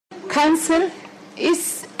Council,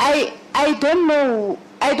 I don't know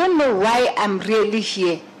why I'm really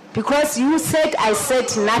here, because you said I said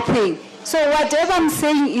nothing. So whatever I'm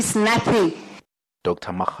saying is nothing.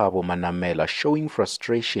 Dr. Makgabo Manamela, showing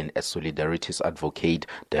frustration as Solidarity's advocate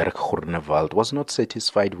Derek Groenewald was not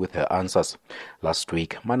satisfied with her answers. Last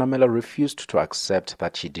week, Manamela refused to accept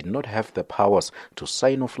that she did not have the powers to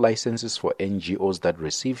sign off licenses for NGOs that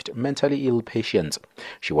received mentally ill patients.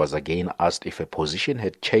 She was again asked if her position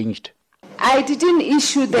had changed. I didn't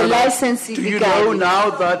issue the license illegally. Do you know now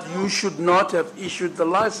that you should not have issued the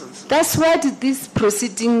license? That's what these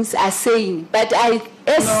proceedings are saying. But I...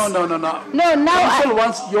 No. No, now Council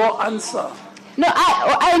wants your answer. No,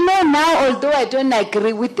 I know now, although I don't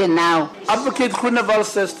agree with the now. Advocate Groenewald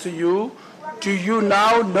says to you, do you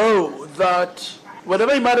now know that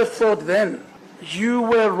whatever you might have thought then, you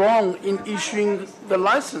were wrong in issuing the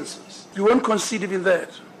licenses? You weren't conceded in that.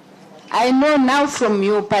 I know now from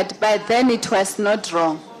you, but by then it was not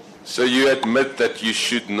wrong. So you admit that you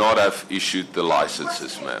should not have issued the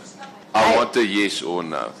licenses, ma'am? I want a yes or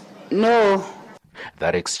no. No.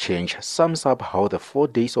 That exchange sums up how the 4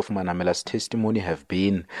 days of Manamela's testimony have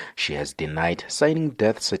been. She has denied signing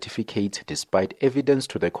death certificates despite evidence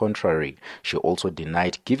to the contrary. She also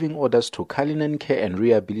denied giving orders to Cullinan Care and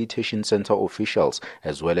Rehabilitation Center officials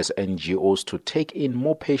as well as NGOs to take in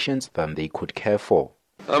more patients than they could care for.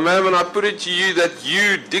 Ma'am, and I put it to you that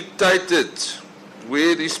you dictated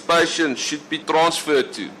where these patients should be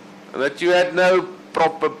transferred to, and that you had no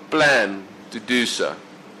proper plan to do so.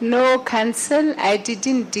 No, Council, I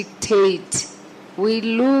didn't dictate. We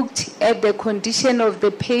looked at the condition of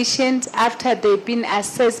the patient after they've been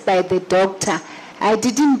assessed by the doctor. I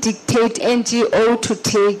didn't dictate NGO to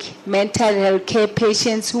take mental health care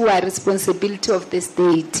patients who are responsibility of the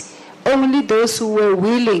state. Only those who were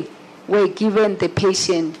willing were given the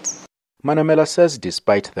patient. Manamela says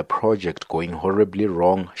despite the project going horribly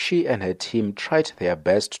wrong, she and her team tried their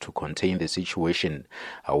best to contain the situation.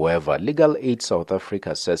 However, Legal Aid South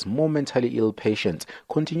Africa says more mentally ill patients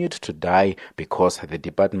continued to die because the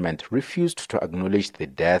department refused to acknowledge the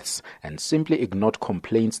deaths and simply ignored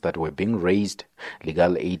complaints that were being raised.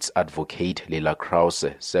 Legal Aid's advocate Lila Krause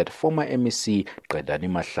said former MEC Qedani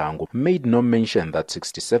Mahlangu made no mention that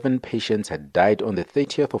 67 patients had died on the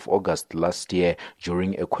 30th of August last year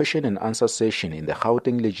during a question and answer session in the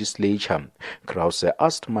Gauteng legislature. Krause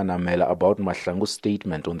asked Manamela about Mahlangu's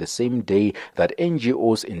statement on the same day that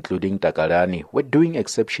NGOs including Takalani were doing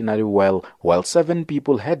exceptionally well, while 7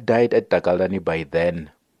 people had died at Takalani by then.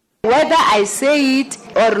 Whether I say it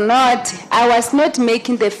or not, I was not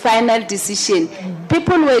making the final decision.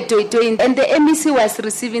 People were doing, and the MEC was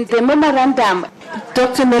receiving the memorandum.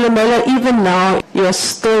 Dr. Manamela, even now, you're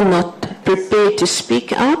still not prepared to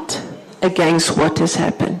speak out against what has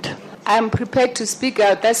happened. I'm prepared to speak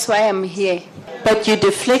out, that's why I'm here. But you're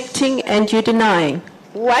deflecting and you're denying.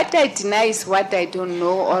 What I deny is what I don't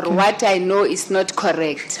know, or what I know is not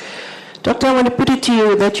correct. Doctor, I want to put it to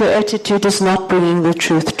you that your attitude is not bringing the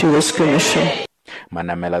truth to this commission.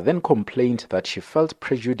 Manamela then complained that she felt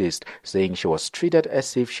prejudiced, saying she was treated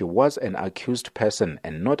as if she was an accused person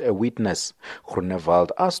and not a witness.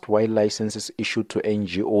 Groenewald asked why licenses issued to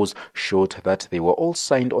NGOs showed that they were all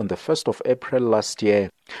signed on the 1st of April last year.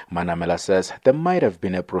 Manamela says there might have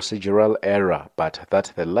been a procedural error, but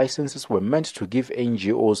that the licenses were meant to give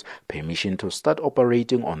NGOs permission to start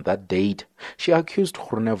operating on that date. She accused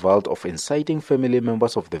Groenewald of inciting family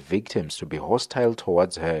members of the victims to be hostile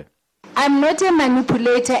towards her. I'm not a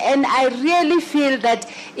manipulator, and I really feel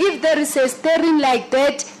that if there is a stirring like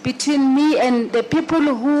that between me and the people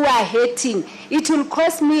who are hating, it will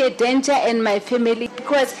cause me a danger and my family,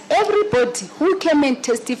 because everybody who came and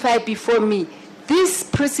testified before me, these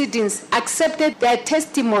proceedings accepted their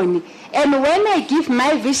testimony. And when I give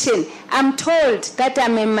my vision, I'm told that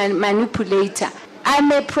I'm a manipulator.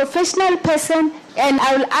 I'm a professional person, and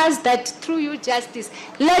I will ask that through you, Justice,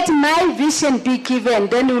 let my vision be given,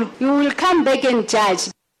 then you will come back and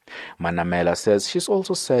judge. Manamela says she's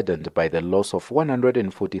also saddened by the loss of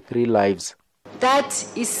 143 lives. That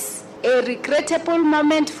is a regrettable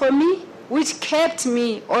moment for me, which kept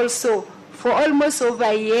me also for almost over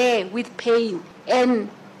a year with pain. And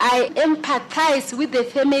I empathize with the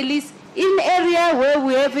families in area where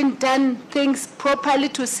we haven't done things properly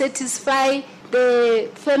to satisfy the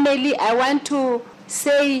family. I want to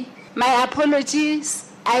say my apologies.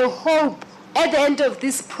 I hope at the end of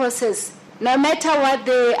this process, no matter what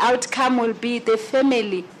the outcome will be, the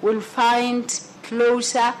family will find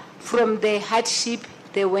closure from the hardship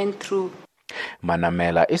they went through.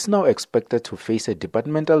 Manamela is now expected to face a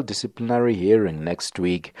departmental disciplinary hearing next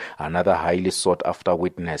week. Another highly sought-after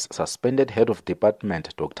witness, suspended head of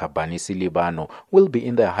department Dr. Banisi Libano, will be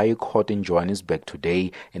in the High Court in Johannesburg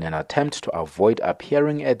today in an attempt to avoid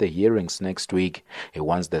appearing at the hearings next week. He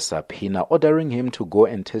wants the subpoena ordering him to go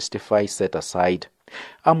and testify set aside.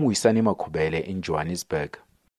 I'm Wisani Makhubele in Johannesburg.